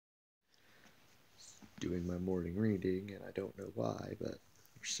doing my morning reading, and I don't know why, but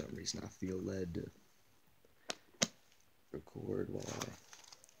for some reason I feel led to record while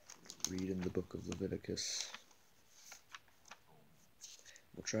I read in the book of Leviticus.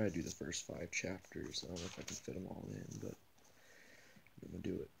 We'll try to do the first 5 chapters. I don't know if I can fit them all in, but I'm going to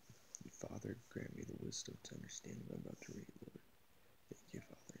do it. Father, grant me the wisdom to understand what I'm about to read, Lord. Thank you,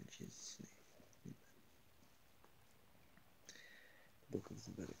 Father, in Jesus' name. Amen. The book of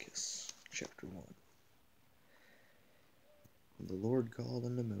Leviticus, chapter 1. And the Lord called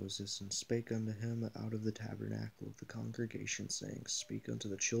unto Moses, and spake unto him out of the tabernacle of the congregation, saying, Speak unto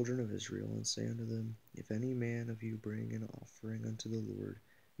the children of Israel, and say unto them, If any man of you bring an offering unto the Lord,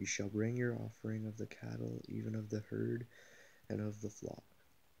 ye shall bring your offering of the cattle, even of the herd, and of the flock.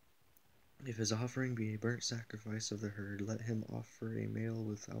 If his offering be a burnt sacrifice of the herd, let him offer a male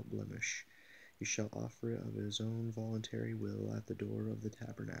without blemish. He shall offer it of his own voluntary will at the door of the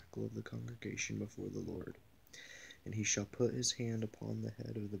tabernacle of the congregation before the Lord. And he shall put his hand upon the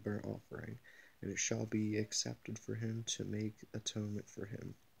head of the burnt offering, and it shall be accepted for him to make atonement for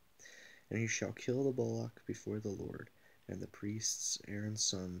him. And he shall kill the bullock before the Lord, and the priests, Aaron's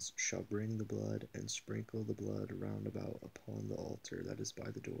sons, shall bring the blood, and sprinkle the blood round about upon the altar that is by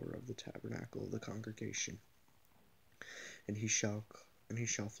the door of the tabernacle of the congregation. And he shall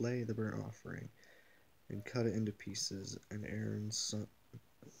flay the burnt offering, and cut it into pieces, and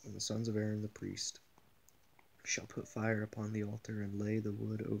the sons of Aaron the priest shall put fire upon the altar, and lay the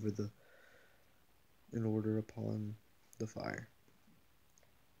wood over in order upon the fire.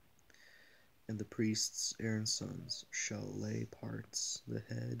 And the priests, Aaron's sons, shall lay the parts, the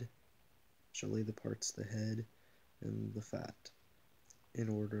head, and the fat, in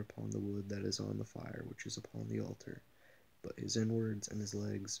order upon the wood that is on the fire, which is upon the altar. But his inwards and his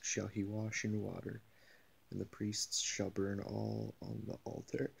legs shall he wash in water, and the priests shall burn all on the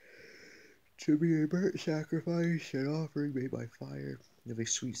altar, to be a burnt sacrifice, an offering made by fire, of a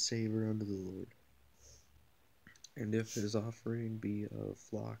sweet savour unto the Lord. And if his offering be of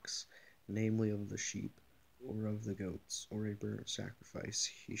flocks, namely of the sheep, or of the goats, or a burnt sacrifice,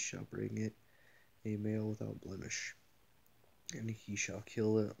 he shall bring it a male without blemish. And he shall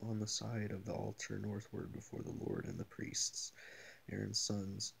kill it on the side of the altar northward before the Lord, and the priests, Aaron's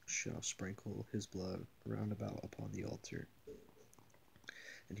sons, shall sprinkle his blood round about upon the altar.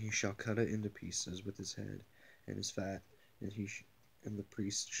 And he shall cut it into pieces with his head and his fat, and the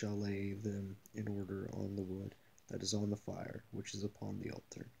priest shall lay them in order on the wood that is on the fire, which is upon the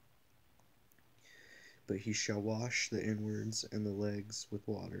altar. But he shall wash the inwards and the legs with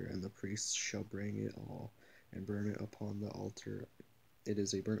water, and the priests shall bring it all, and burn it upon the altar. It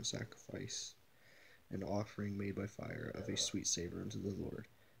is a burnt sacrifice, an offering made by fire, of a sweet savour unto the Lord.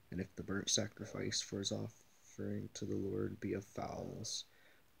 And if the burnt sacrifice for his offering to the Lord be of fowls,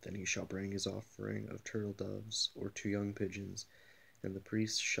 then he shall bring his offering of turtle doves, or 2 young pigeons, and the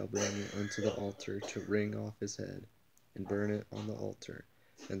priest shall bring it unto the altar to wring off his head, and burn it on the altar,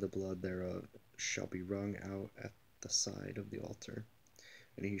 and the blood thereof shall be wrung out at the side of the altar.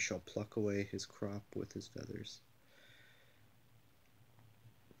 And he shall pluck away his crop with his feathers,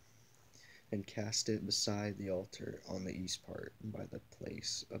 and cast it beside the altar on the east part, by the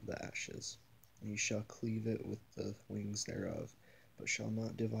place of the ashes. And he shall cleave it with the wings thereof, but shall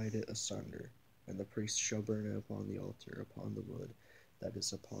not divide it asunder. And the priest shall burn it upon the altar, upon the wood that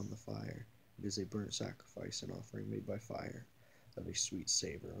is upon the fire. It is a burnt sacrifice, an offering made by fire, of a sweet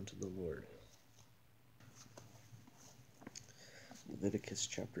savour unto the Lord. Leviticus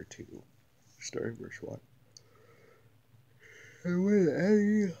chapter 2, starting verse 1. And when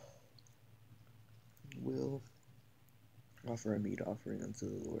any will offer a meat offering unto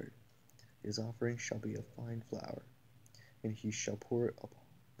the Lord, his offering shall be of fine flour, and he shall pour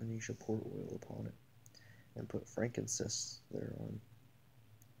oil upon it, and put frankincense thereon.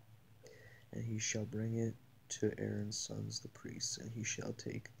 And he shall bring it to Aaron's sons the priests, and he shall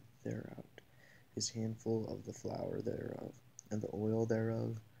take thereout his handful of the flour thereof, and the oil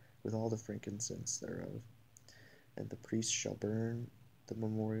thereof, with all the frankincense thereof. And the priest shall burn the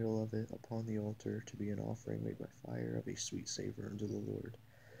memorial of it upon the altar, to be an offering made by fire, of a sweet savour unto the Lord.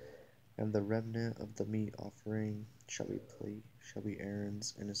 And the remnant of the meat offering shall be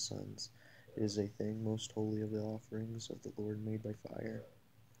Aaron's and his sons. It is a thing most holy of the offerings of the Lord made by fire.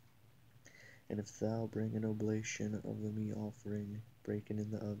 And if thou bring an oblation of the meat offering, breaken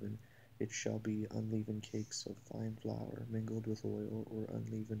in the oven, it shall be unleavened cakes of fine flour, mingled with oil, or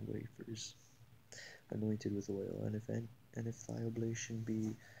unleavened wafers, anointed with oil. And if thy oblation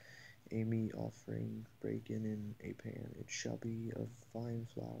be a meat offering, breaken in a pan, it shall be of fine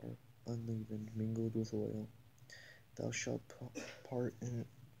flour, unleavened, mingled with oil. Thou shalt part in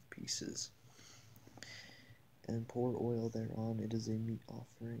pieces. and pour oil thereon, it is a meat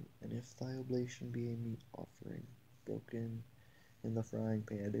offering. And if thy oblation be a meat offering, broken in the frying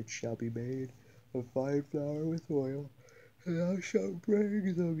pan, it shall be made of fine flour with oil, and thou shalt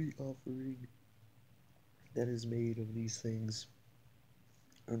bring the meat offering that is made of these things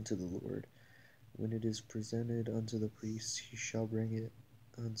unto the Lord. When it is presented unto the priest, he shall bring it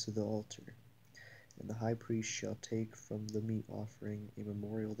unto the altar. And the high priest shall take from the meat offering a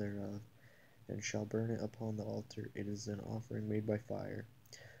memorial thereof, and shall burn it upon the altar. It is an offering made by fire,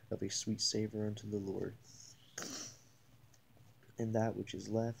 of a sweet savour unto the Lord. And that which is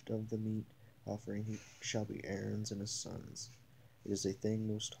left of the meat offering shall be Aaron's and his sons. It is a thing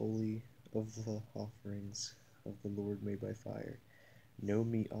most holy of the offerings of the Lord made by fire. No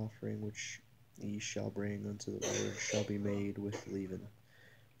meat offering which ye shall bring unto the Lord shall be made with leaven,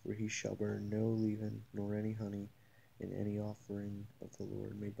 for he shall burn no leaven nor any honey in any offering of the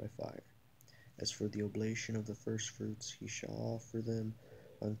Lord made by fire. As for the oblation of the firstfruits, he shall offer them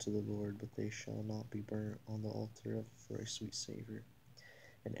unto the Lord, but they shall not be burnt on the altar for a sweet savour.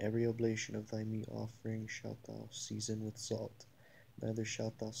 And every oblation of thy meat offering shalt thou season with salt, neither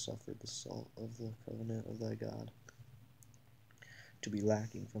shalt thou suffer the salt of the covenant of thy God to be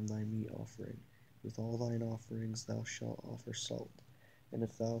lacking from thy meat offering. With all thine offerings thou shalt offer salt, and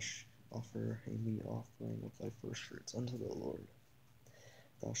if thou offer a meat offering of thy firstfruits unto the Lord,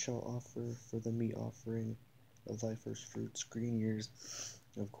 thou shalt offer for the meat offering of thy firstfruits green ears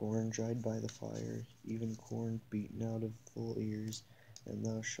of corn dried by the fire, even corn beaten out of full ears, and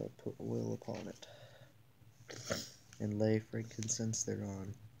thou shalt put oil upon it, and lay frankincense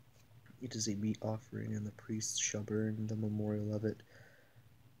thereon. It is a meat offering, and the priest shall burn the memorial of it,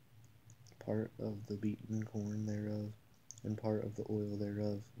 part of the beaten corn thereof, and part of the oil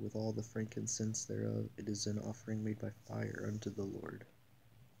thereof, with all the frankincense thereof. It is an offering made by fire unto the Lord.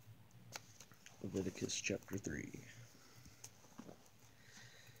 Leviticus chapter 3.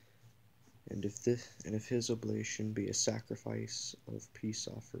 And if his oblation be a sacrifice of peace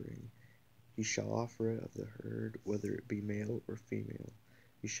offering, he shall offer it of the herd, whether it be male or female.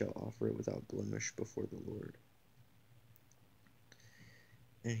 He shall offer it without blemish before the Lord.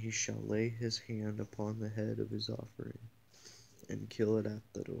 And he shall lay his hand upon the head of his offering, and kill it at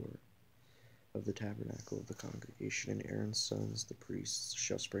the door of the tabernacle of the congregation. And Aaron's sons, the priests,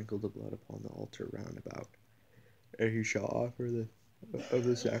 shall sprinkle the blood upon the altar round about. And he shall offer of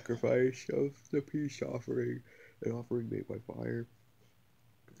the sacrifice of the peace offering, an offering made by fire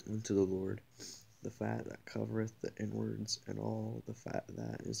unto the Lord, the fat that covereth the inwards, and all the fat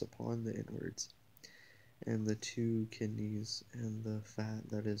that is upon the inwards, and the 2 kidneys, and the fat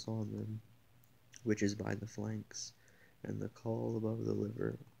that is on them, which is by the flanks, and the caul above the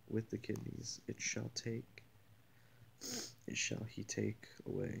liver, with the kidneys. It shall he take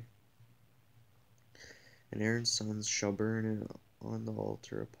away. And Aaron's sons shall burn it on the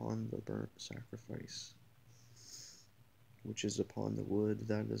altar upon the burnt sacrifice, which is upon the wood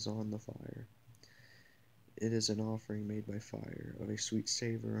that is on the fire. It is an offering made by fire, of a sweet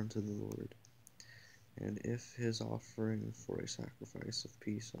savour unto the Lord. And if his offering for a sacrifice of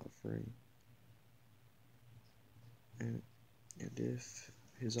peace offering, and if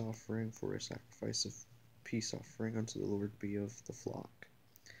his offering for a sacrifice of peace offering unto the Lord be of the flock,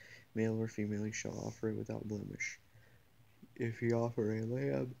 male or female, he shall offer it without blemish. If he offer a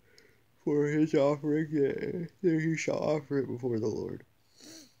lamb for his offering, then he shall offer it before the Lord.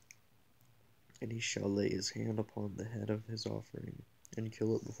 And he shall lay his hand upon the head of his offering, and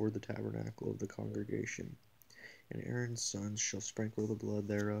kill it before the tabernacle of the congregation. And Aaron's sons shall sprinkle the blood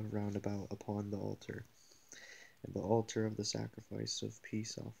thereof round about upon the altar, and the altar of the sacrifice of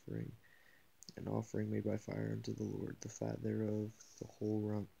peace offering, an offering made by fire unto the Lord, the fat thereof, the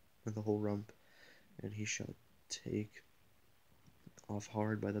whole rump, and he shall take off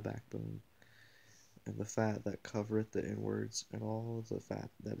hard by the backbone, and the fat that covereth the inwards, and all the fat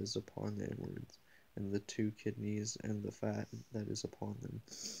that is upon the inwards, and the 2 kidneys, and the fat that is upon them,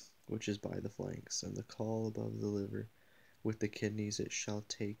 which is by the flanks, and the caul above the liver, with the kidneys. It shall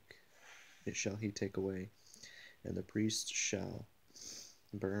he take away, and the priest shall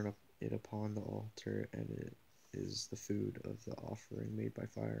burn it upon the altar, and it is the food of the offering made by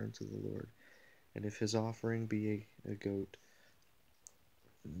fire unto the Lord. And if his offering be a goat,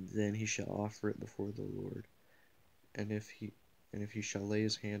 then he shall offer it before the Lord. And if he shall lay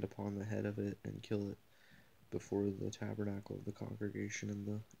his hand upon the head of it, and kill it before the tabernacle of the congregation, and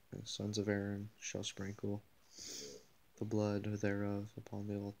the sons of Aaron shall sprinkle the blood thereof upon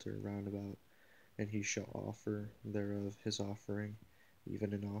the altar round about, and he shall offer thereof his offering,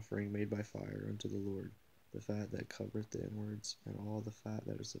 even an offering made by fire unto the Lord, the fat that covereth the inwards, and all the fat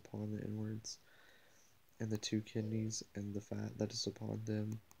that is upon the inwards, and the 2 kidneys, and the fat that is upon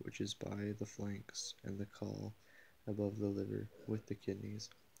them, which is by the flanks, and the caul above the liver, with the kidneys.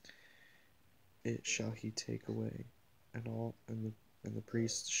 It shall he take away, and the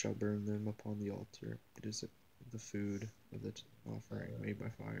priest shall burn them upon the altar. It is the food of the offering made by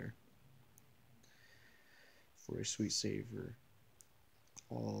fire, for a sweet savor.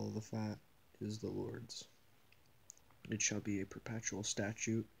 All the fat is the Lord's. It shall be a perpetual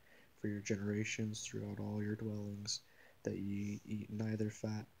statute for your generations throughout all your dwellings, that ye eat neither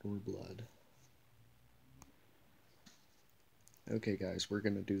fat nor blood. Okay, guys, we're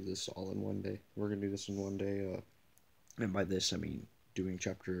going to do this all in one day. We're going to do this in one day, and by this I mean doing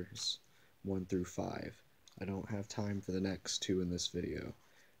chapters 1 through 5. I don't have time for the next 2 in this video,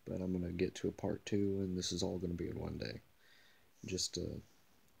 but I'm going to get to a part 2, and this is all going to be in one day, just to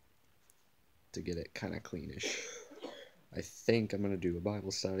get it kind of cleanish. I think I'm going to do a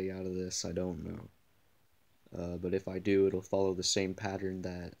Bible study out of this, I don't know. But if I do, it'll follow the same pattern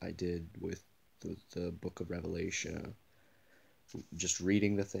that I did with the book of Revelation. Just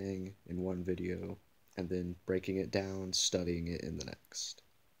reading the thing in one video, and then breaking it down, studying it in the next.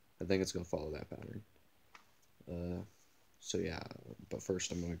 I think it's going to follow that pattern. So yeah, but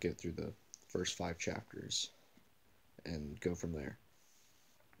first I'm going to get through the first 5 chapters and go from there.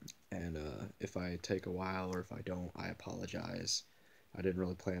 And if I take a while, or if I don't, I apologize. I didn't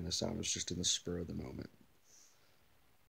really plan this out. It was just in the spur of the moment.